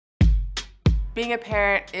Being a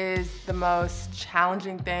parent is the most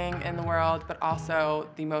challenging thing in the world, but also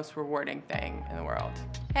the most rewarding thing in the world.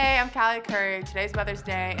 Hey, I'm Callie Curry. Today's Mother's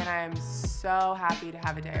Day, and I am so happy to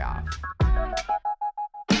have a day off.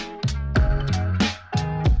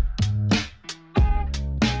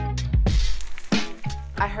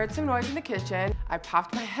 I heard some noise in the kitchen. I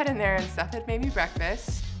popped my head in there and Seth had made me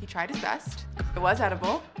breakfast. He tried his best. It was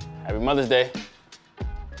edible. Happy Mother's Day.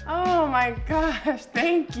 Oh my gosh,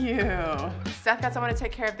 thank you. Seth got someone to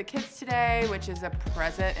take care of the kids today, which is a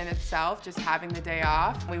present in itself, just having the day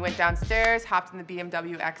off. We went downstairs, hopped in the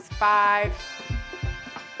BMW X5.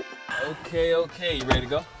 Okay, you ready to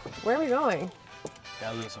go? Where are we going?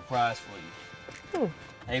 Got a little surprise for you.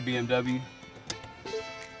 Hey BMW,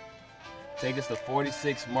 take us to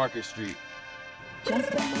 46 Market Street.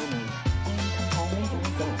 Just a moment.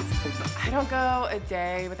 I don't go a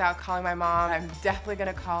day without calling my mom. I'm definitely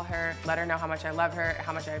gonna call her, let her know how much I love her,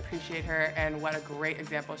 how much I appreciate her, and what a great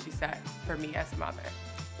example she set for me as a mother.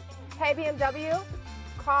 Hey BMW,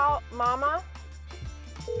 call mama.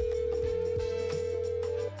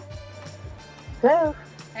 Hello.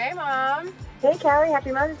 Hey mom. Hey, Callie.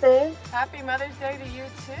 Happy Mother's Day. Happy Mother's Day to you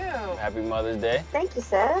too. Happy Mother's Day. Thank you,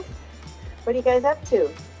 Seth. What are you guys up to?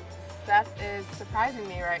 Seth is surprising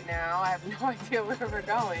me right now. I have no idea where we're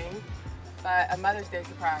going, but a Mother's Day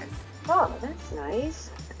surprise. Oh, that's nice.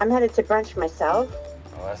 I'm headed to brunch myself.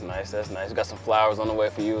 Oh, that's nice, that's nice. We got some flowers on the way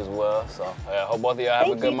for you as well, so I hope both of y'all have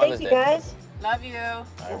a good Mother's Day. Thank you, guys. Love you.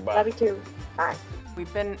 All right, bye. Love you too. Bye.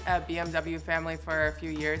 We've been a BMW family for a few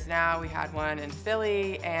years now. We had one in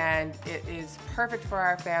Philly, and it is perfect for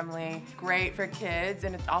our family, great for kids,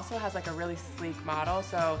 and it also has like a really sleek model,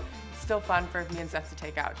 so it's still fun for me and Seth to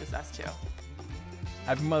take out, just us two.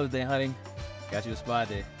 Happy Mother's Day, honey. Got you a spa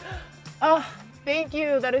day. Oh, thank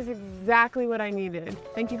you. That is exactly what I needed.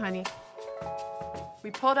 Thank you, honey.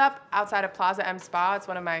 We pulled up outside of Plaza M Spa. It's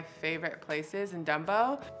one of my favorite places in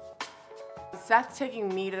Dumbo. Seth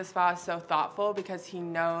taking me to the spa is so thoughtful because he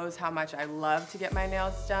knows how much I love to get my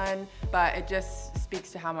nails done, but it just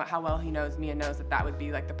speaks to how well he knows me and knows that that would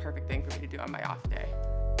be like the perfect thing for me to do on my off day.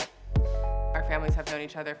 Our families have known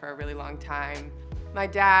each other for a really long time. My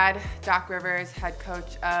dad, Doc Rivers, head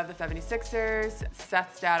coach of the 76ers.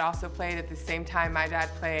 Seth's dad also played at the same time my dad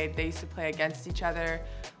played. They used to play against each other,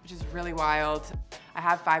 which is really wild. I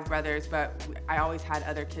have 5 brothers, but I always had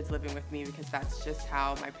other kids living with me because that's just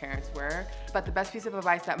how my parents were. But the best piece of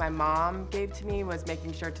advice that my mom gave to me was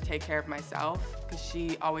making sure to take care of myself, because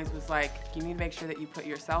she always was like, you need to make sure that you put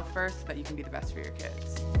yourself first so that you can be the best for your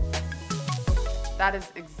kids. That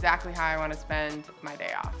is exactly how I want to spend my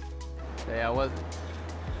day off. Yeah,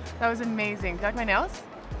 That was amazing. Do you like my nails?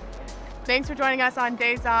 Thanks for joining us on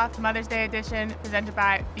Days Off Mother's Day edition, presented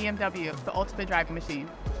by BMW, the ultimate driving machine.